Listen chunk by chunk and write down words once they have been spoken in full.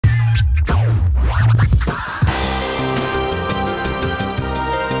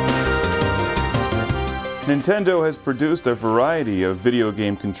Nintendo has produced a variety of video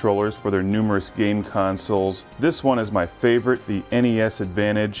game controllers for their numerous game consoles. This one is my favorite, the NES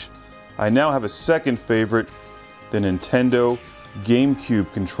Advantage. I now have a second favorite, the Nintendo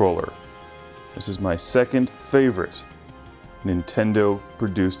Gamecube controller. This is my second favorite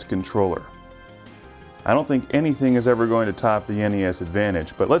Nintendo-produced controller. I don't think anything is ever going to top the NES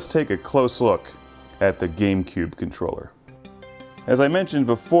Advantage, but let's take a close look at the Gamecube controller. As I mentioned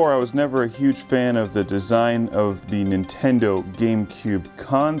before, I was never a huge fan of the design of the Nintendo Gamecube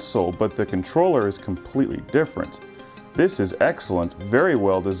console, but the controller is completely different. This is excellent, very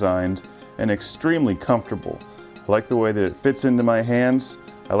well designed, and extremely comfortable. I like the way that it fits into my hands,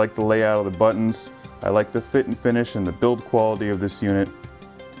 I like the layout of the buttons, I like the fit and finish and the build quality of this unit.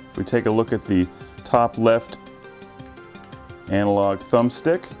 If we take a look at the top left analog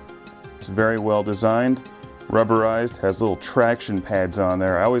thumbstick, it's very well designed. Rubberized, has little traction pads on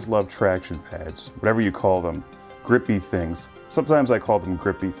there. I always love traction pads, whatever you call them. Grippy things. Sometimes I call them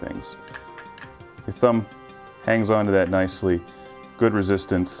grippy things. Your thumb hangs onto that nicely. Good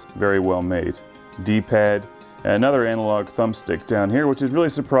resistance, very well made. D-pad, and another analog thumbstick down here, which is really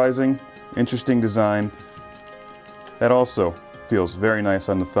surprising. Interesting design. That also feels very nice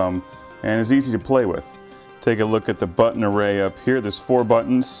on the thumb and is easy to play with. Take a look at the button array up here. There's 4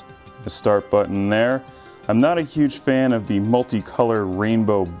 buttons. The start button there. I'm not a huge fan of the multicolor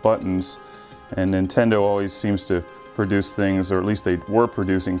rainbow buttons, and Nintendo always seems to produce things, or at least they were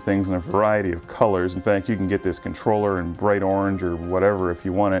producing things in a variety of colors. In fact, you can get this controller in bright orange or whatever if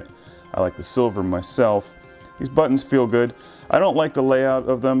you want it. I like the silver myself. These buttons feel good. I don't like the layout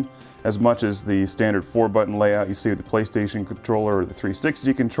of them as much as the standard 4-button layout you see with the PlayStation controller or the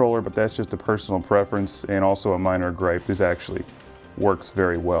 360 controller, but that's just a personal preference and also a minor gripe. This actually works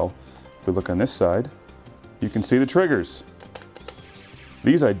very well. If we look on this side, you can see the triggers.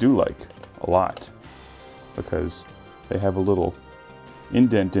 These I do like a lot because they have a little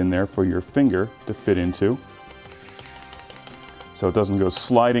indent in there for your finger to fit into, so it doesn't go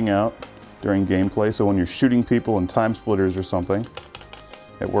sliding out during gameplay. So when you're shooting people in time splitters or something,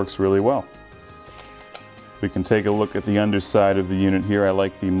 it works really well. We can take a look at the underside of the unit here. I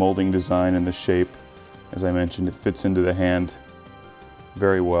like the molding design and the shape. As I mentioned, it fits into the hand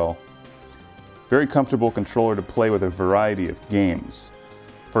very well. Very comfortable controller to play with a variety of games.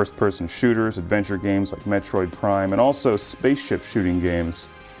 First-person shooters, adventure games like Metroid Prime, and also spaceship shooting games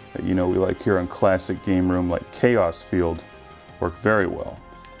that we like here on Classic Game Room, like Chaos Field, work very well.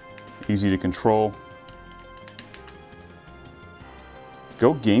 Easy to control.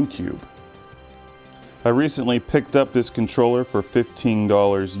 Go Gamecube. I recently picked up this controller for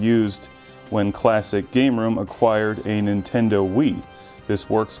 $15 used when Classic Game Room acquired a Nintendo Wii. This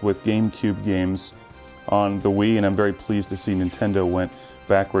works with GameCube games on the Wii, and I'm very pleased to see Nintendo went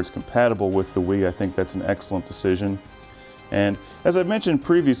backwards compatible with the Wii. I think that's an excellent decision. And as I mentioned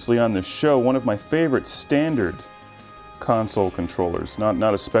previously on the show, one of my favorite standard console controllers,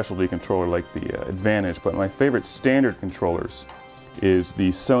 not a specialty controller like the Advantage, but my favorite standard controllers is the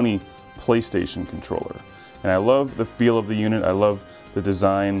Sony PlayStation controller. And I love the feel of the unit, I love the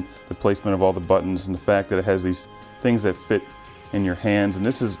design, the placement of all the buttons, and the fact that it has these things that fit in your hands, and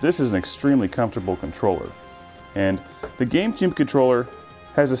this is an extremely comfortable controller. And the GameCube controller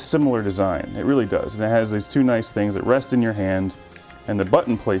has a similar design, it really does, and it has these 2 nice things that rest in your hand, and the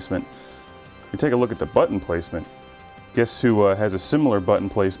button placement. If you take a look at the button placement, guess who has a similar button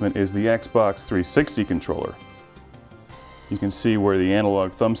placement is the Xbox 360 controller. You can see where the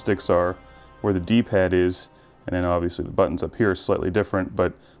analog thumbsticks are, where the D-pad is, and then obviously the buttons up here are slightly different,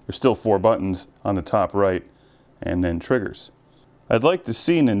 but there's still 4 buttons on the top right, and then triggers. I'd like to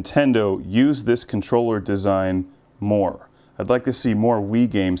see Nintendo use this controller design more. I'd like to see more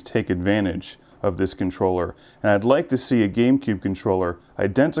Wii games take advantage of this controller, and I'd like to see a GameCube controller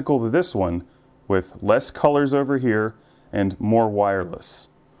identical to this one with less colors over here and more wireless,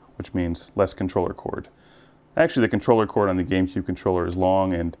 which means less controller cord. Actually, the controller cord on the GameCube controller is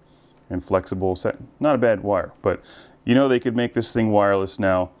long and flexible, so not a bad wire, but they could make this thing wireless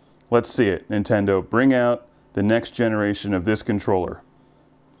now. Let's see it. Nintendo, bring out the next generation of this controller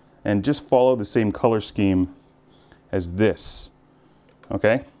and just follow the same color scheme as this.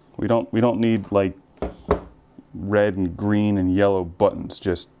 Okay? We don't need like red and green and yellow buttons,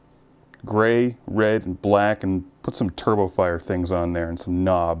 just gray, red, and black, and put some turbo fire things on there and some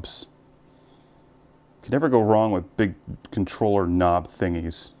knobs. You can never go wrong with big controller knob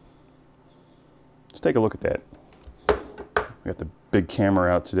thingies. Let's take a look at that. We got the big camera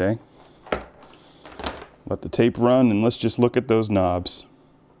out today. Let the tape run and let's just look at those knobs.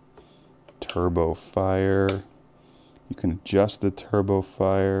 Turbo fire. You can adjust the turbo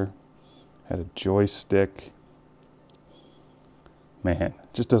fire. Had a joystick. Man,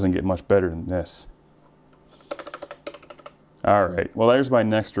 it just doesn't get much better than this. Alright, well there's my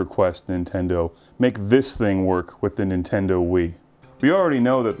next request, Nintendo. Make this thing work with the Nintendo Wii. We already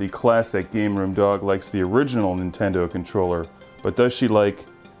know that the classic Game Room dog likes the original Nintendo controller, but does she like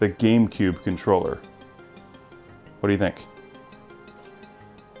the GameCube controller? What do you think?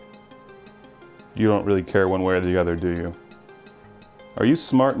 You don't really care one way or the other, do you? Are you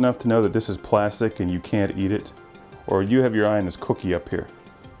smart enough to know that this is plastic and you can't eat it? Or do you have your eye on this cookie up here?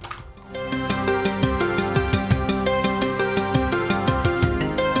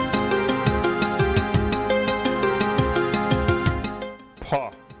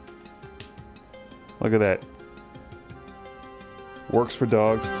 Paw. Look at that. Works for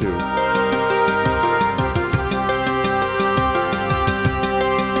dogs too.